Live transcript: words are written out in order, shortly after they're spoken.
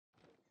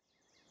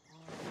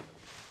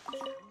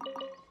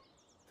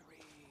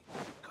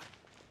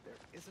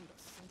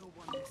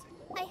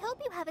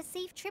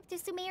safe trip to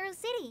Sumeru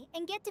City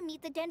and get to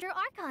meet the Dendro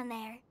Archon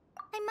there.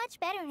 I'm much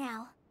better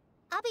now.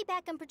 I'll be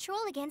back on patrol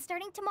again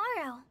starting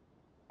tomorrow.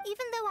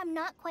 Even though I'm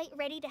not quite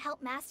ready to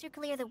help Master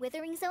clear the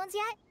Withering Zones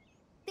yet,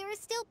 there are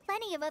still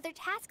plenty of other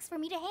tasks for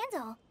me to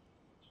handle.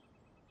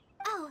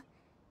 Oh,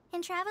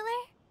 and Traveler?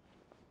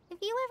 If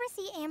you ever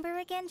see Amber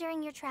again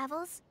during your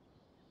travels,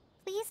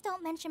 please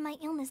don't mention my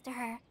illness to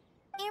her.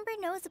 Amber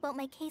knows about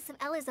my case of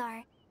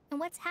Elazar and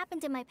what's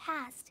happened in my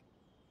past.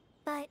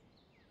 But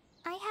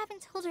I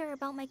haven't told her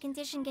about my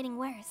condition getting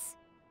worse.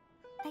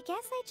 I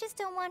guess I just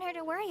don't want her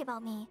to worry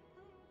about me.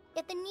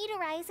 If the need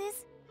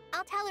arises,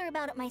 I'll tell her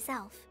about it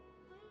myself.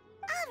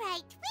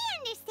 Alright, we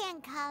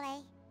understand,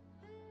 Collei.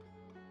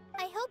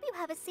 I hope you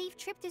have a safe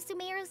trip to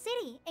Sumeru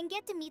City and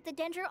get to meet the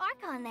Dendro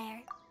Archon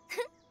there.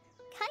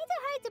 Kinda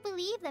hard to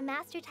believe that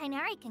Master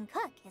Tighnari can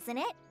cook, isn't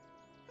it?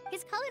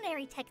 His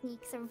culinary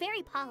techniques are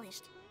very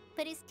polished,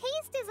 but his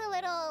taste is a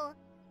little,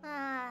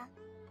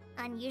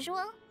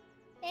 unusual.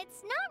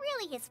 It's not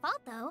really his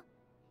fault, though.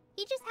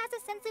 He just has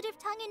a sensitive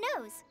tongue and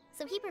nose,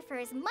 so he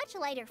prefers much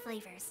lighter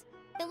flavors.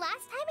 The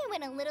last time I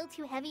went a little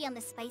too heavy on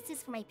the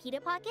spices for my pita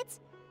pockets,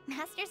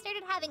 Master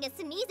started having a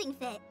sneezing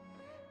fit.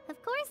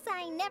 Of course,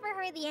 I never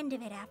heard the end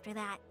of it after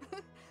that.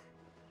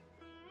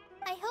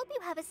 I hope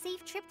you have a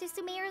safe trip to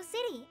Sumeru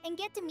City and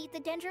get to meet the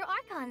Dendro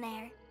Archon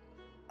there.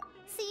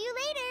 See you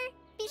later!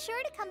 Be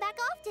sure to come back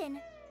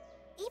often.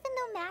 Even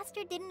though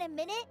Master didn't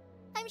admit it,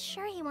 I'm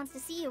sure he wants to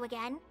see you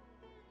again.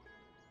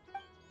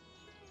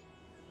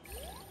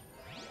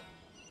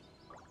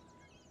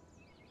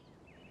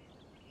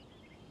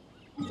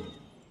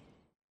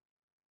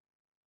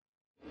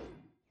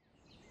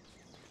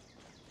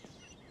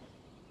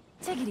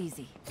 Take it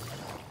easy.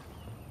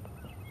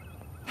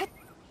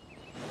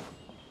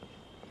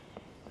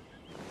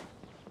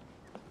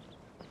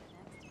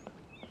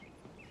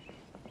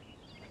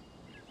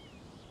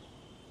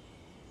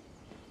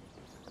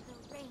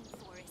 The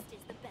rainforest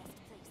is the best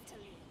place to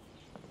live.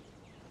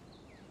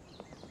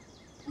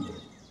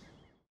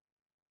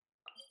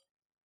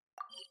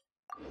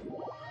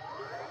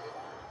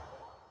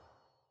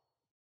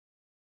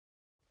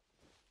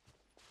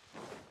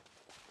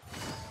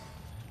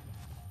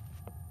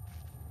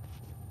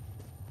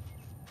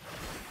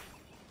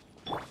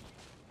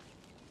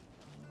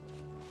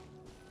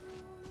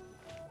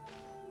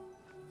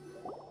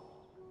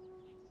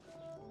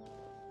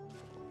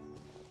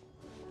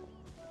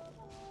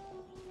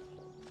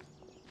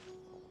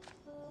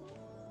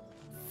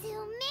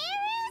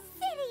 Sumeru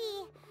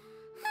City!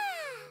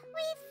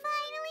 We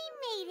finally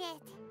made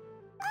it!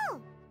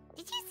 Oh,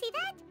 did you see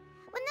that?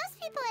 When those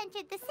people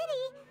entered the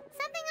city,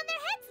 something on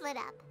their heads lit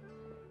up.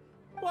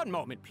 One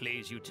moment,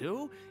 please, you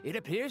two. It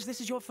appears this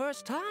is your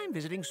first time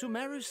visiting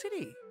Sumeru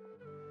City.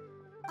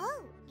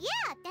 Oh,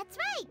 yeah, that's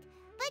right.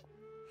 But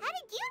how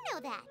did you know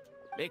that?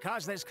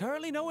 Because there's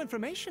currently no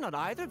information on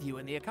either of you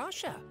in the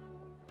Akasha.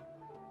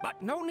 But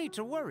no need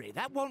to worry,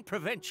 that won't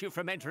prevent you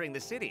from entering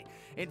the city.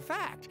 In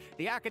fact,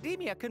 the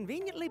Academia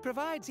conveniently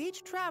provides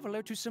each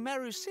traveler to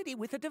Sumeru City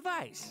with a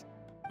device.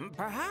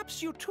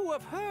 Perhaps you two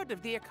have heard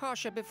of the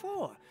Akasha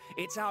before.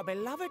 It's our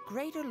beloved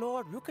Greater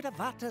Lord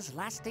Rukkhadevata's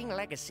lasting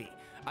legacy,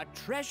 a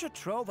treasure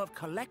trove of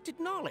collected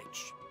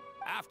knowledge.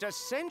 After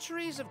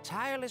centuries of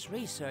tireless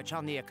research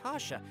on the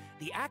Akasha,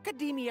 the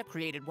Academia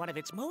created one of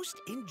its most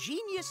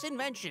ingenious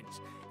inventions,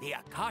 the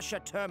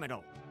Akasha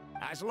Terminal.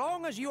 As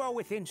long as you are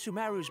within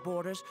Sumeru's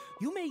borders,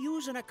 you may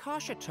use an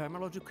Akasha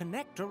terminal to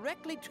connect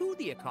directly to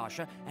the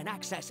Akasha and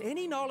access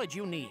any knowledge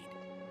you need.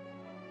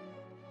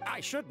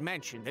 I should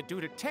mention that due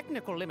to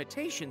technical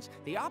limitations,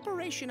 the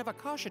operation of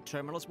Akasha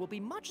terminals will be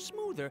much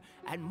smoother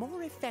and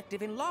more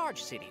effective in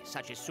large cities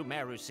such as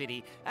Sumeru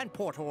City and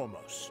Port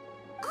Ormos.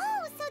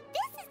 Oh, so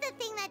this is the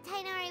thing that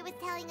Tighnari was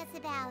telling us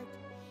about.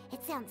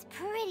 It sounds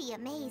pretty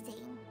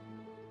amazing.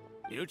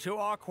 You two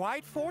are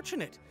quite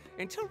fortunate.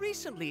 Until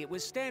recently, it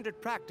was standard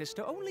practice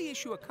to only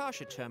issue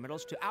Akasha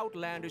terminals to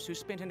outlanders who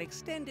spent an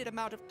extended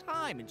amount of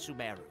time in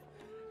Sumeru.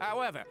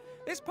 However,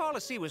 this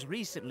policy was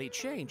recently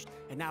changed,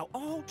 and now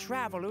all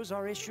travelers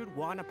are issued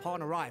one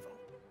upon arrival.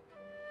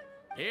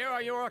 Here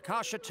are your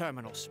Akasha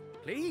terminals.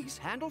 Please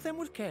handle them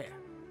with care.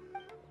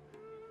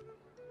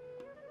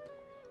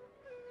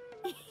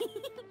 It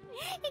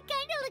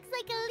kinda looks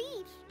like a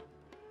leaf.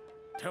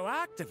 To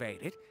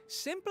activate it,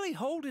 simply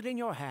hold it in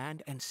your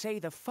hand and say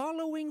the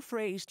following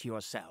phrase to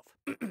yourself.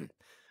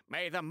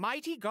 May the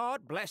mighty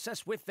God bless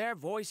us with their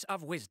voice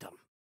of wisdom.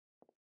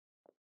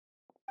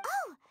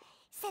 Oh,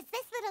 says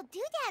this little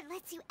doodad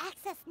lets you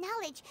access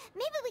knowledge.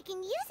 Maybe we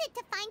can use it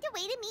to find a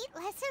way to meet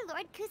Lesser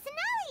Lord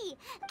Kusanali.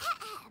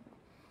 Ahem.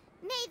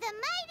 May the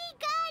mighty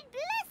God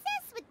bless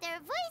us with their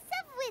voice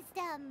of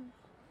wisdom.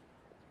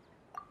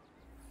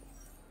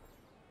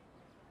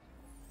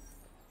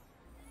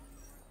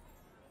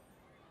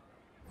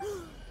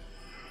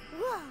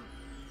 Whoa!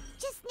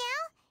 Just now,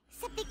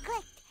 something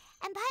clicked,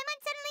 and Paimon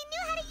suddenly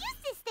knew how to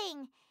use this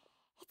thing.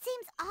 It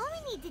seems all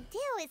we need to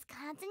do is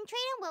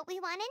concentrate on what we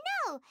want to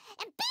know,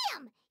 and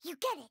bam! You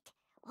get it.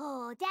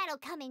 Oh, that'll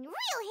come in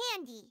real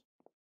handy.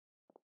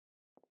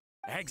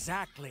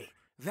 Exactly.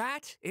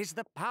 That is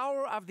the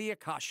power of the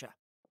Akasha.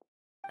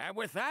 And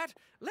with that,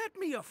 let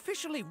me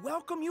officially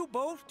welcome you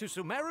both to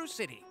Sumeru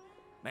City.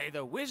 May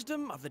the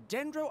wisdom of the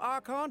Dendro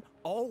Archon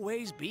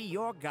always be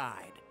your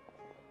guide.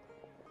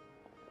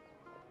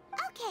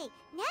 Okay,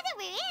 now that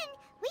we're in,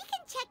 we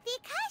can check the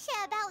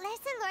Akasha about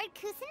Lesser Lord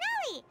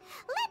Kusanali.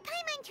 Let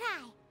Paimon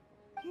try.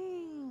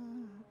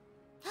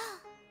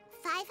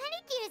 500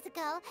 years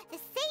ago, the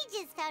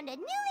sages found a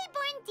newly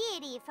born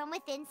deity from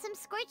within some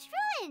scorched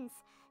ruins.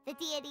 The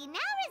deity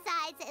now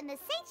resides in the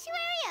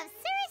sanctuary of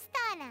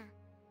Surasthana.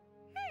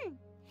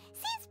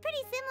 Seems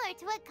pretty similar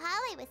to what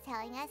Collei was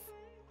telling us.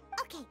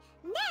 Okay,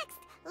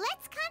 next,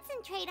 let's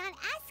concentrate on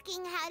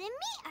asking how to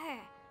meet her.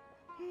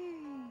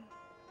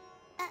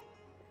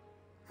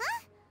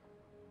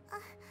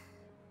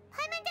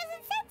 Paimon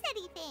doesn't sense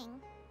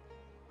anything.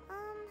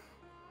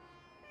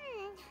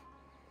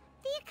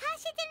 The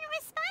Akasha didn't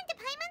respond to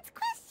Paimon's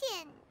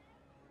question.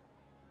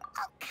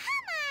 Oh,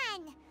 come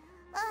on!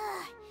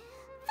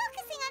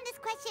 Focusing on this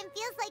question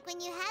feels like when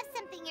you have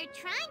something you're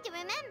trying to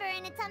remember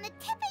and it's on the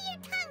tip of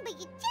your tongue, but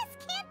you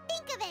just can't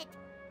think of it.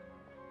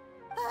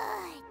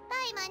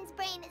 Paimon's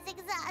brain is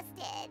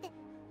exhausted.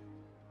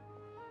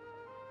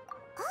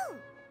 Oh,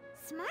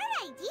 smart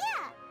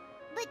idea.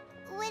 But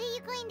what are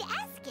you going to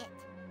ask it?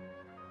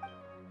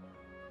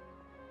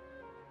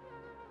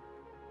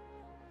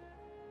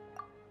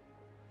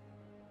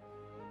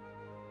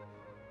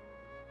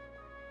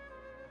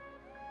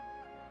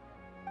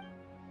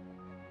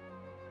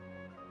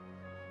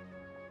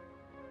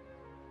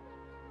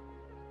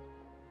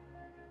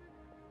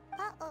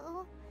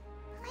 Uh-oh.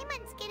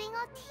 Paimon's getting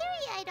all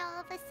teary-eyed all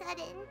of a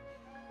sudden.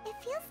 It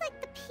feels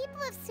like the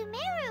people of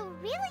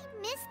Sumeru really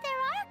miss their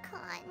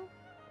Archon.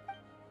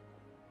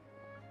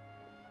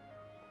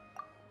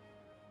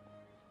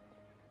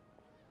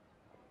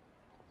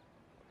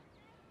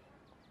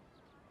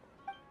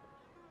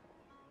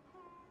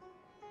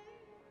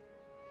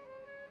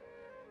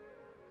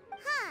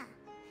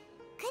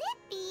 Could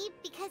it be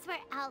because we're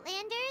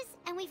Outlanders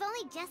and we've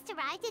only just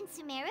arrived in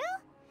Sumeru?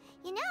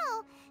 You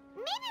know,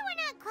 maybe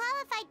we're not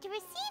qualified to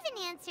receive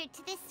an answer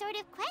to this sort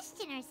of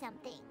question or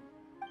something.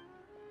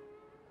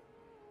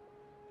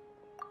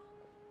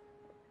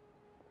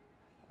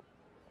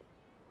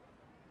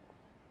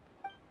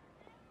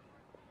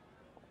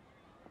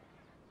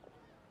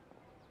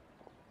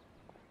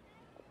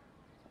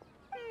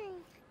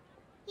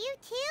 You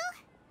too?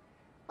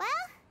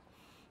 Well,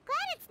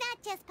 glad it's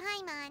not just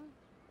Paimon.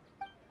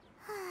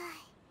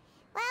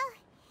 Well,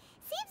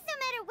 seems no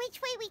matter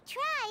which way we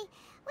try,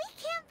 we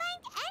can't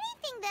find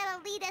anything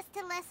that'll lead us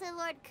to Lesser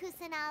Lord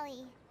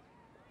Kusanali.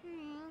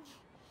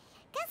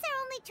 Guess our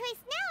only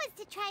choice now is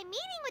to try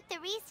meeting with the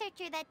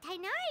researcher that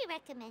Tighnari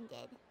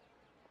recommended.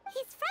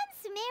 He's from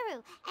Sumeru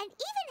and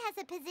even has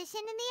a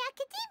position in the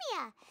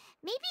academia.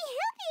 Maybe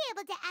he'll be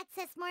able to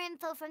access more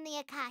info from the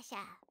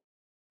Akasha.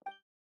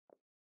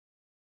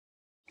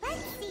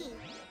 Let's see.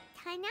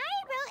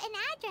 Tighnari wrote an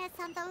address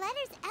on the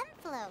letter's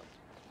envelope.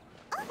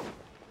 Oh,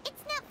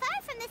 it's not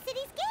far from the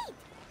city's gate.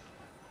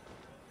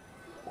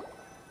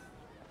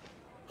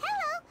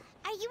 Hello,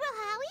 are you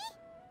Rohawi?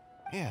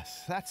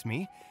 Yes, that's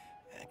me.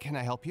 Can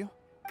I help you?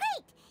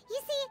 Great! You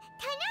see,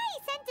 Tighnari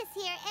sent us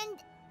here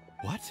and...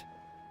 What?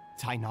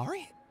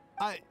 Tighnari?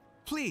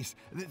 Please,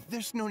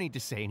 there's no need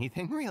to say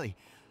anything, really.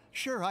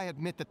 Sure, I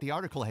admit that the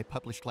article I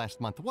published last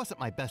month wasn't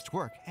my best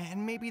work,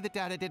 and maybe the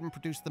data didn't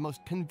produce the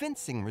most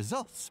convincing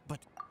results, but...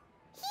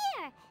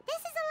 Here! This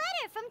is a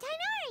letter from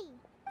Tighnari!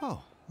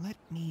 Oh, let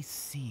me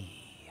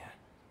see...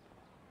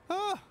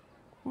 Oh!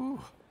 Ooh,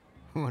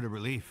 what a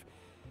relief.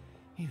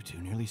 You two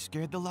nearly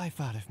scared the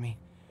life out of me.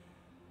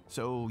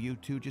 So, you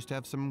two just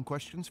have some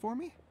questions for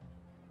me?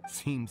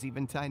 Seems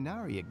even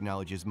Tighnari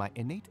acknowledges my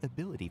innate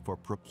ability for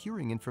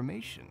procuring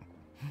information.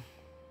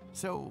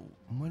 So,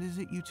 what is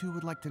it you two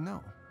would like to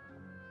know?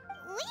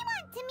 We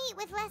want to meet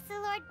with Lesser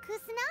Lord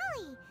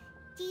Kusanali.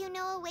 Do you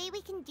know a way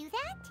we can do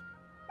that?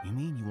 You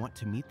mean you want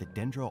to meet the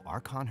Dendro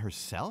Archon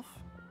herself?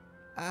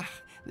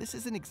 This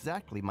isn't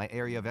exactly my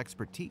area of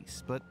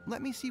expertise, but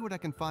let me see what I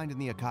can find in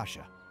the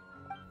Akasha.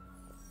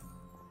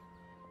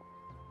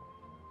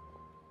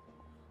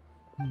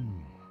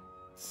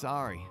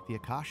 Sorry, the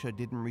Akasha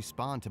didn't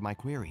respond to my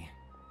query.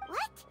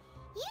 What?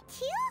 You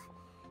too?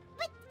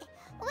 But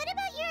what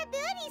about your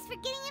abilities for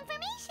getting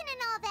information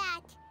and all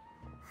that?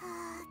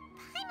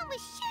 Paimon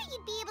was sure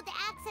you'd be able to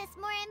access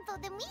more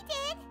info than we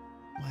did.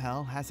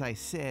 Well, as I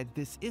said,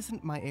 this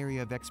isn't my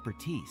area of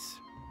expertise.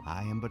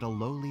 I am but a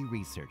lowly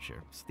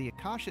researcher, so the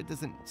Akasha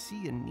doesn't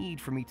see a need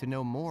for me to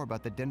know more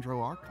about the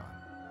Dendro Archon.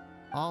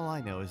 All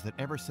I know is that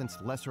ever since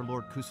Lesser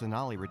Lord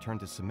Kusanali returned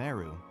to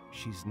Sumeru,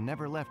 she's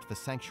never left the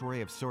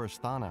sanctuary of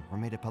Surasthana or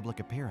made a public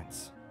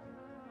appearance.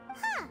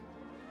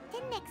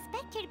 Didn't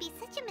expect her to be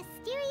such a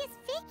mysterious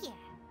figure.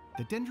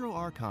 The Dendro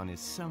Archon is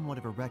somewhat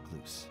of a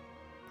recluse.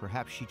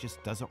 Perhaps she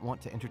just doesn't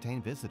want to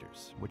entertain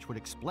visitors, which would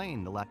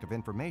explain the lack of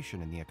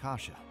information in the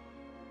Akasha.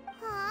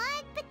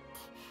 But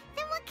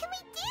then what can we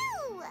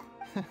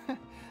do?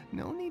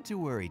 No need to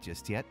worry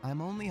just yet.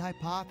 I'm only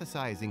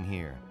hypothesizing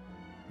here.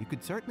 you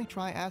could certainly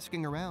try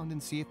asking around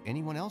and see if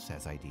anyone else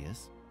has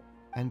ideas.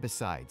 And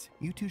besides,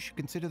 you two should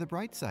consider the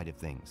bright side of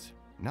things.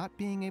 Not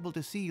being able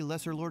to see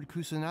Lesser Lord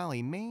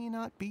Kusanali may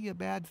not be a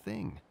bad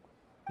thing.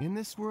 In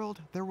this world,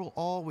 there will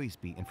always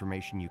be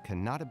information you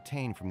cannot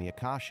obtain from the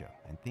Akasha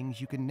and things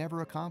you can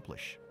never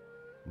accomplish.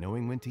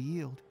 Knowing when to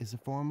yield is a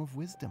form of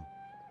wisdom.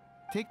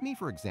 Take me,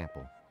 for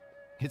example.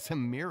 It's a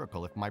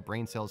miracle if my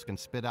brain cells can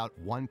spit out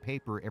one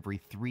paper every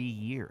 3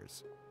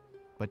 years.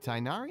 But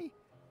Tainari?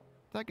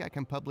 That guy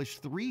can publish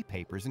 3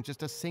 papers in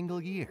just a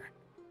single year.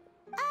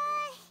 Okay.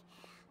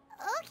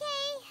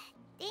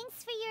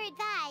 Thanks for your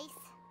advice.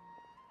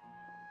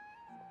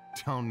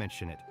 Don't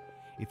mention it.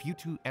 If you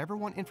two ever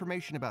want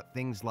information about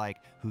things like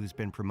who's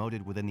been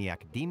promoted within the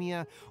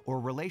academia or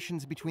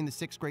relations between the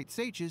 6 great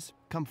sages,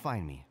 come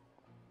find me.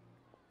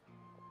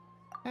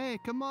 Hey,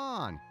 come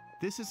on.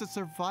 This is a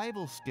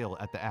survival skill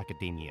at the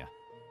academia.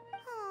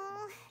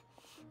 Oh,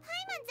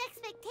 Paimon's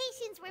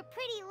expectations were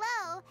pretty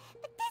low,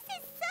 but this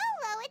is so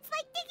low it's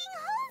like digging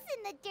holes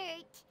in the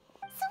dirt.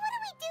 So what do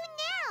we do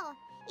now?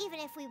 Even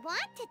if we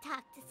want to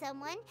talk to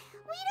someone,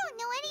 we don't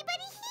know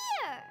anybody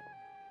here.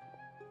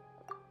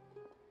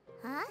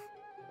 Huh?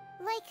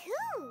 Like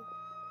who?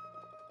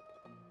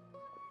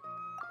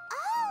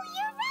 Oh,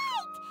 you're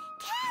right!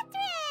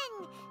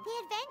 Catherine! The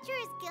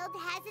Adventurers Guild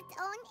has its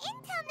own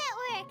intel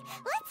network.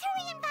 Let's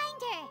hurry and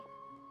find her.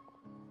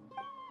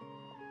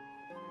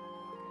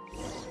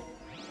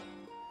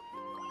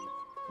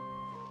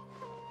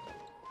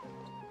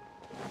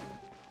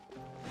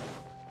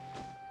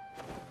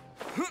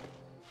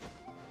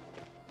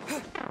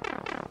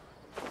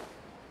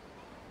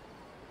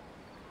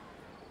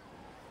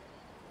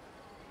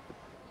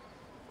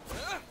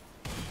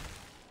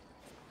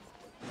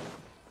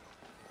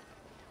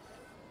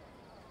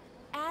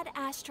 Ad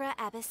Astra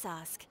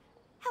Abyssosk.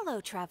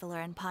 Hello,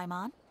 Traveler and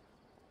Paimon.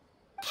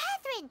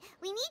 Catherine,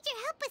 we need your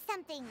help with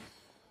something.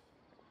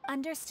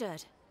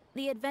 Understood.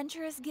 The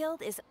Adventurers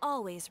Guild is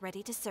always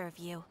ready to serve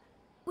you.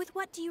 With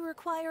what do you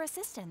require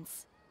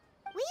assistance?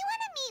 We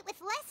want to meet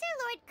with Lesser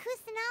Lord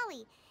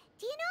Kusanali.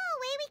 Do you know a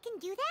way we can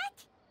do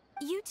that?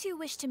 You two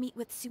wish to meet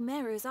with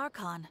Sumeru's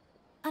Archon.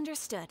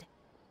 Understood.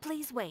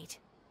 Please wait.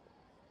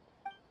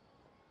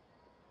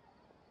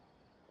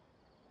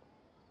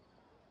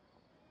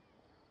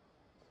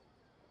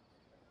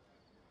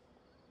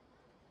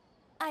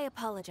 I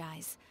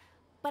apologize,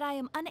 but I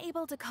am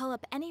unable to call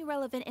up any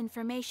relevant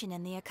information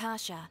in the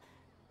Akasha.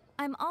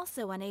 I'm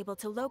also unable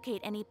to locate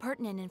any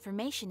pertinent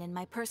information in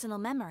my personal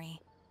memory.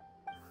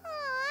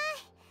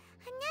 Aww,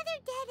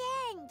 another dead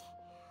end.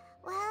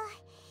 Well,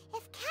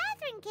 if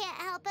Catherine can't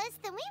help us,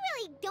 then we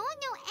really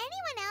don't know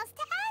anyone else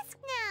to ask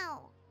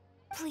now.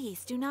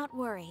 Please do not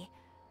worry.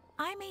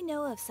 I may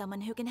know of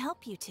someone who can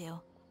help you two.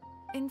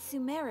 In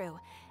Sumeru,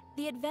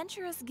 the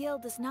Adventurers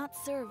Guild does not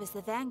serve as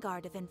the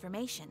vanguard of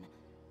information.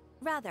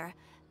 Rather,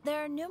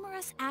 there are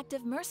numerous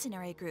active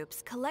mercenary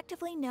groups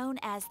collectively known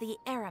as the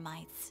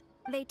Eremites.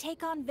 They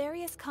take on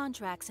various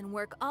contracts and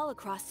work all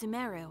across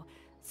Sumeru,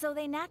 so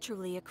they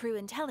naturally accrue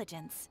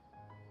intelligence.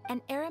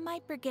 An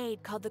Eremite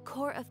brigade called the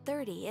Corps of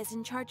 30 is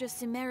in charge of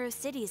Sumeru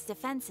City's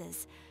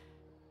defenses.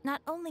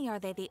 Not only are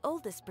they the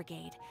oldest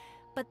brigade,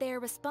 but they are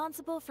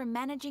responsible for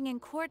managing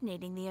and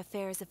coordinating the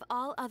affairs of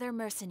all other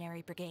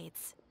mercenary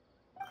brigades.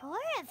 Corps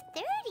of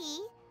 30?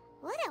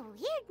 What a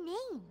weird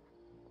name.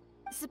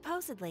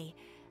 Supposedly,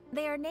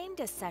 they are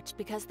named as such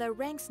because their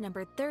ranks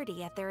numbered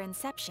 30 at their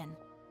inception.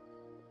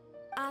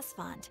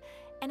 Asfand,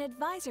 an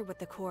advisor with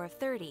the Corps of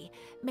 30,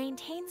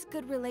 maintains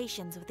good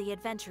relations with the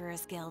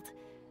Adventurers Guild.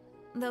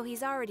 Though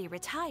he's already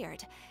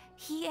retired,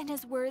 he and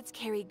his words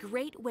carry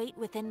great weight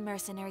within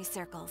mercenary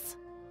circles.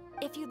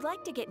 If you'd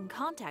like to get in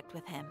contact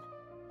with him,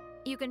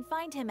 you can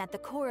find him at the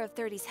Corps of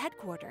 30's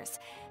headquarters,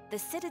 the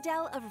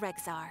Citadel of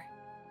Rexar.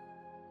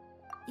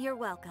 You're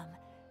welcome.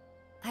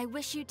 I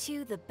wish you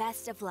two the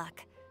best of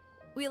luck.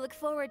 We look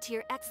forward to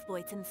your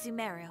exploits in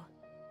Sumeru.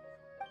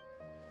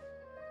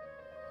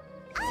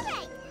 All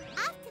right,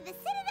 off to the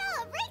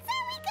Citadel of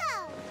Rexar we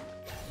go!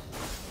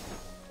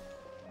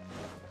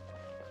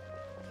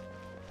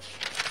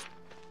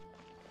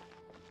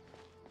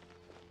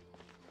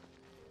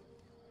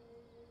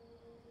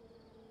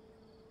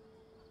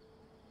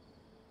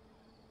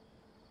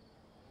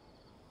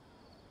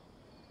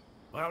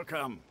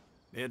 Welcome.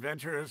 The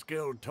Adventurers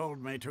Guild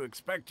told me to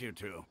expect you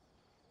two.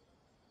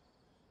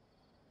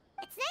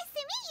 It's nice to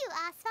meet you,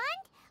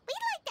 Asfand.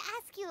 We'd like to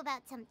ask you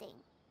about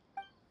something.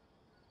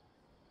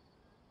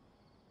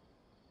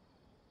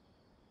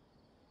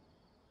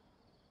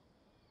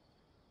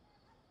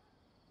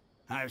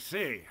 I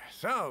see.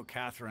 So,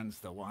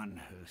 Catherine's the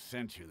one who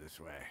sent you this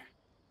way.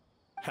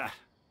 Ha!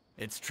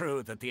 It's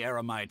true that the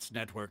Eremites'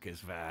 network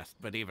is vast,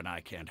 but even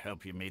I can't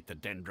help you meet the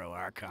Dendro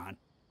Archon.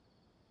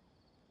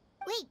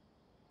 Wait,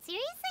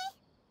 seriously?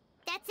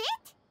 That's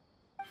it?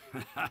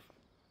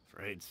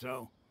 Afraid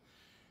so.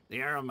 The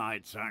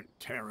Eremites aren't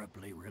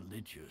terribly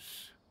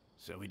religious,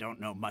 so we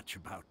don't know much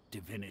about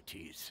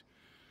divinities.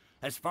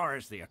 As far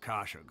as the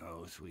Akasha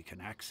goes, we can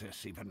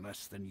access even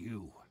less than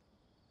you.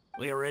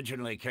 We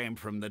originally came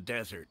from the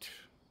desert.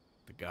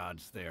 The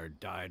gods there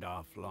died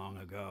off long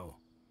ago.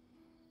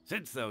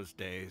 Since those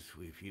days,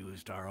 we've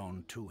used our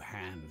own two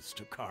hands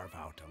to carve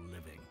out a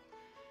living.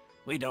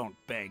 We don't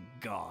beg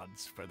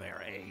gods for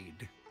their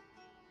aid.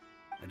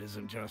 It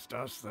isn't just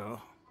us, though.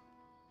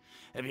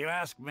 If you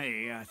ask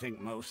me, I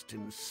think most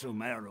in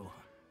Sumeru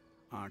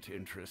aren't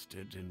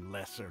interested in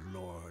Lesser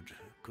Lord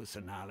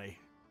Kusanali.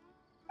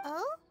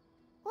 Oh?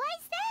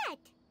 Why's that?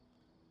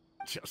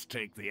 Just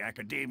take the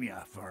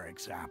Academia, for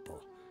example.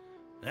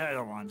 They're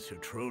the ones who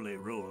truly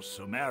rule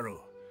Sumeru.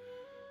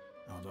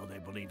 Although they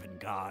believe in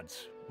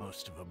gods,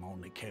 most of them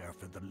only care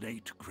for the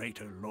late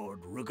Greater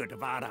Lord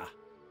Rugudevada.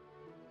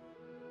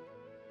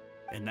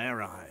 In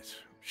their eyes,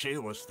 she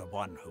was the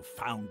one who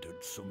founded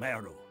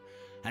Sumeru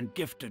and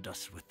gifted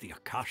us with the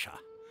Akasha.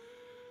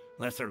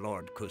 Lesser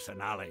Lord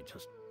Kusanali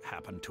just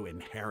happened to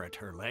inherit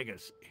her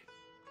legacy.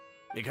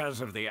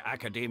 Because of the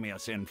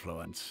Academia's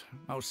influence,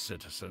 most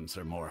citizens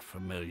are more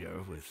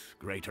familiar with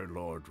Greater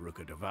Lord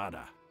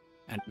Rugudevada.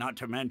 And not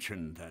to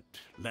mention that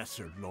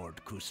Lesser Lord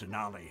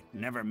Kusanali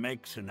never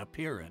makes an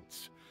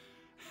appearance.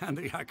 And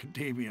the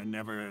Academia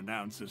never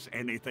announces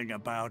anything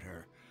about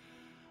her.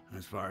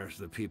 As far as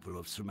the people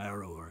of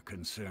Sumeru are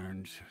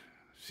concerned,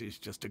 she's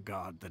just a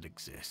god that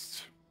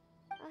exists.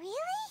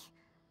 Really?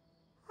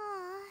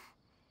 Aw.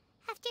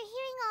 After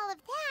hearing all of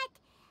that,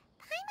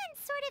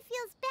 Paimon sort of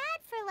feels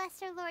bad for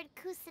Lesser Lord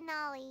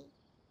Kusanali.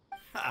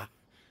 Ha!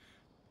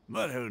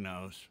 But who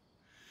knows?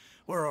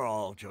 We're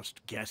all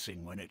just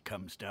guessing when it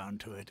comes down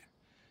to it.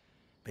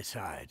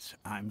 Besides,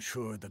 I'm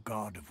sure the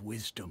God of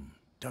Wisdom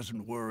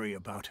doesn't worry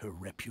about her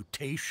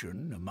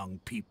reputation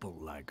among people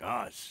like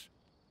us.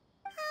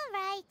 All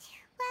right.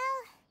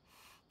 Well,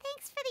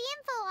 thanks for the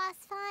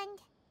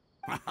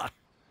info, Osfond.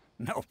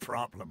 No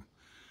problem.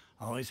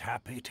 Always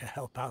happy to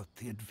help out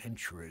the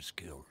Adventurers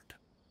Guild.